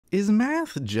Is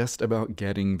math just about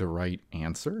getting the right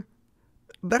answer?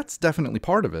 That's definitely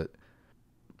part of it.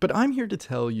 But I'm here to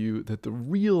tell you that the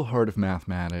real heart of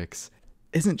mathematics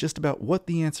isn't just about what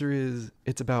the answer is,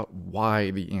 it's about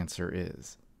why the answer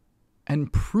is.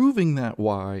 And proving that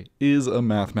why is a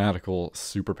mathematical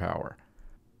superpower.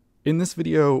 In this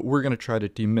video, we're going to try to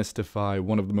demystify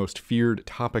one of the most feared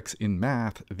topics in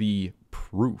math, the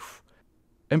proof.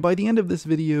 And by the end of this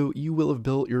video, you will have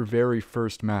built your very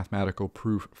first mathematical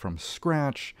proof from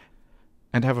scratch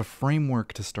and have a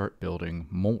framework to start building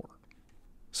more.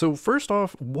 So first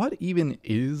off, what even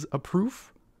is a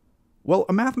proof? Well,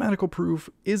 a mathematical proof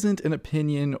isn't an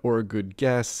opinion or a good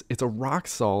guess. It's a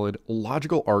rock-solid,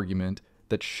 logical argument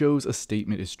that shows a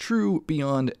statement is true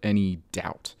beyond any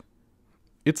doubt.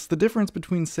 It's the difference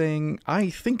between saying, I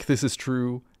think this is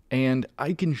true, and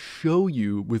I can show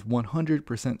you with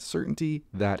 100% certainty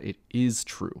that it is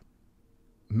true.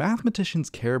 Mathematicians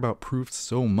care about proofs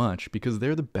so much because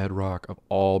they're the bedrock of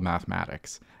all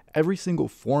mathematics. Every single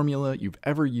formula you've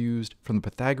ever used, from the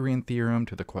Pythagorean theorem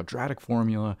to the quadratic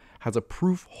formula, has a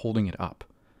proof holding it up.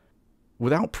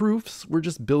 Without proofs, we're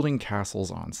just building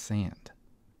castles on sand.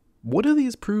 What do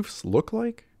these proofs look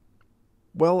like?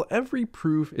 Well, every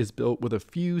proof is built with a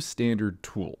few standard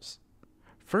tools.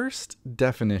 First,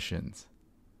 definitions.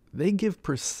 They give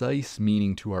precise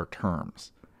meaning to our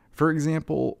terms. For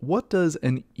example, what does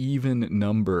an even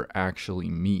number actually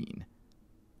mean?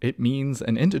 It means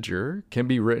an integer can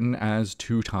be written as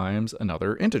 2 times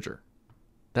another integer.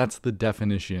 That's the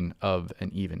definition of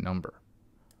an even number.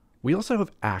 We also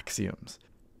have axioms.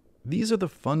 These are the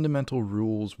fundamental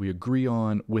rules we agree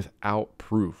on without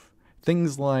proof.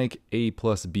 Things like a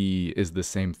plus b is the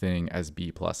same thing as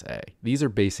b plus a. These are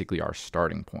basically our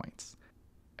starting points.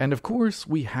 And of course,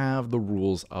 we have the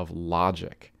rules of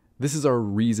logic. This is our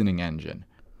reasoning engine.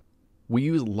 We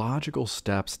use logical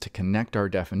steps to connect our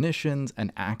definitions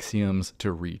and axioms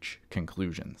to reach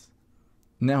conclusions.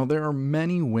 Now, there are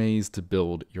many ways to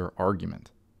build your argument,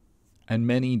 and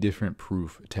many different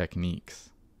proof techniques.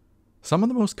 Some of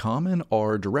the most common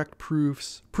are direct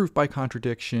proofs, proof by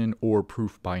contradiction, or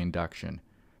proof by induction.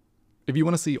 If you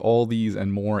want to see all these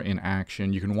and more in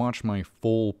action, you can watch my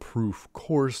full proof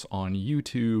course on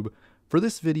YouTube. For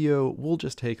this video, we'll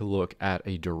just take a look at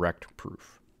a direct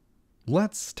proof.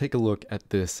 Let's take a look at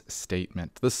this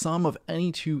statement. The sum of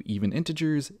any 2 even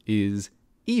integers is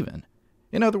even.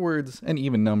 In other words, an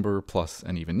even number plus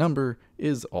an even number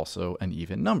is also an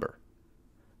even number.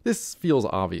 This feels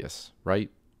obvious, right?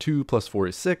 2 plus 4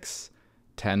 is 6,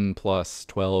 10 plus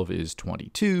 12 is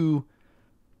 22,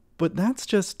 but that's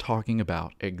just talking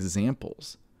about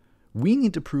examples. We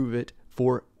need to prove it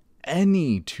for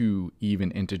any 2 even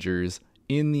integers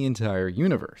in the entire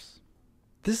universe.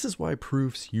 This is why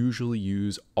proofs usually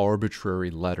use arbitrary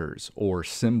letters or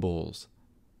symbols.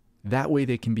 That way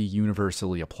they can be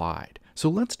universally applied. So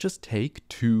let's just take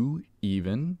 2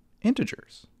 even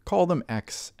integers. Call them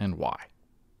x and y.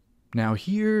 Now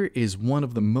here is one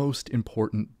of the most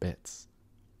important bits.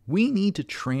 We need to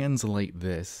translate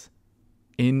this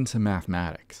into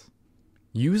mathematics.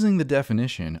 Using the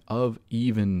definition of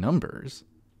even numbers,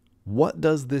 what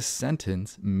does this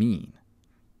sentence mean?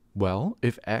 Well,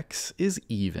 if x is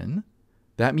even,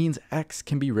 that means x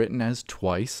can be written as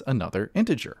twice another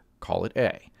integer. Call it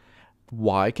a.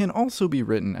 Y can also be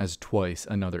written as twice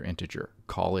another integer.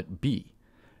 Call it b.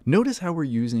 Notice how we're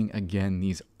using, again,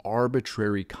 these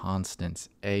arbitrary constants,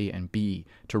 a and b,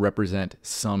 to represent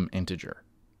some integer.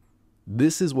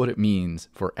 This is what it means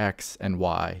for x and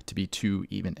y to be 2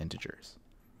 even integers.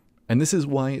 And this is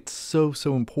why it's so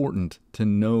important to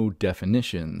know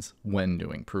definitions when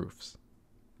doing proofs.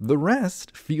 The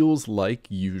rest feels like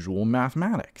usual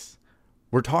mathematics.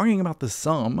 We're talking about the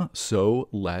sum, so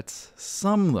let's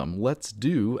sum them. Let's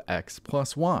do x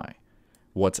plus y.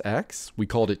 What's x? We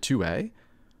called it 2a.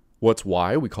 What's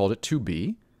y? We called it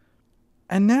 2b.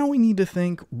 And now we need to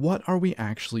think, what are we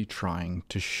actually trying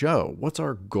to show? What's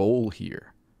our goal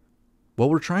here? Well,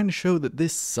 we're trying to show that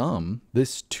this sum,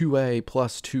 this 2a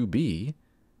plus 2b,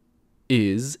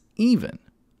 is even.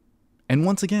 And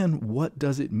once again, what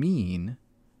does it mean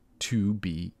to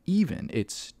be even?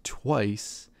 It's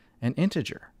twice an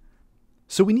integer.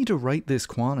 So we need to write this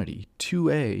quantity,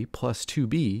 2a plus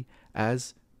 2b,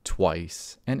 as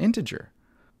twice an integer.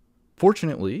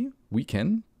 Fortunately, we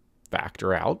can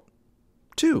factor out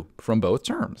 2 from both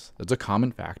terms. It's a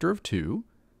common factor of 2.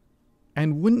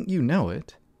 And wouldn't you know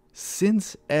it,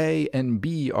 since a and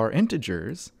b are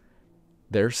integers,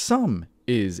 their sum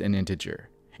is an integer.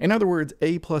 In other words,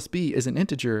 a plus b is an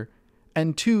integer,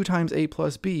 and 2 times a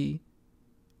plus b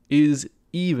is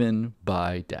even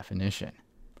by definition.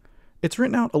 It's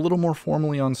written out a little more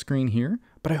formally on screen here,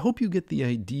 but I hope you get the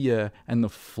idea and the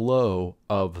flow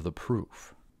of the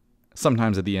proof.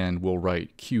 Sometimes at the end we'll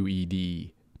write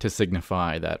QED to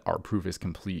signify that our proof is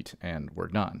complete and we're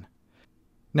done.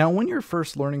 Now, when you're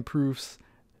first learning proofs,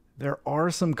 there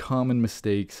are some common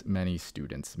mistakes many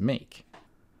students make.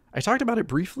 I talked about it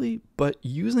briefly, but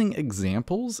using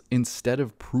examples instead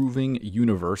of proving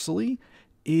universally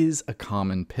is a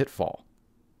common pitfall.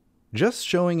 Just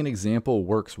showing an example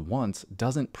works once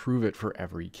doesn't prove it for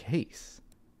every case.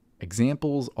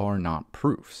 Examples are not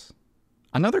proofs.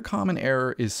 Another common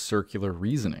error is circular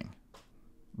reasoning.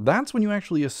 That's when you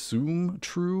actually assume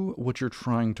true what you're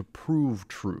trying to prove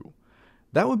true.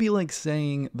 That would be like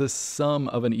saying the sum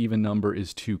of an even number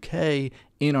is 2k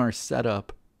in our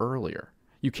setup earlier.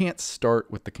 You can't start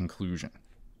with the conclusion.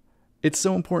 It's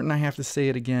so important I have to say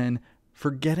it again.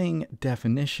 Forgetting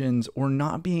definitions or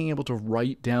not being able to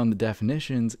write down the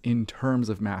definitions in terms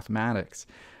of mathematics.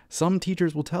 Some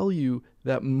teachers will tell you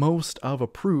that most of a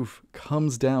proof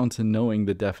comes down to knowing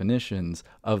the definitions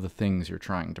of the things you're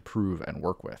trying to prove and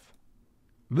work with.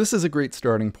 This is a great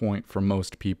starting point for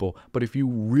most people, but if you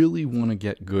really want to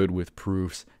get good with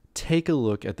proofs, take a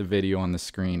look at the video on the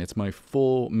screen. It's my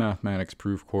full mathematics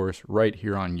proof course right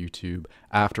here on YouTube.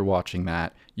 After watching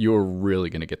that, you're really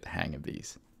going to get the hang of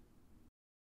these.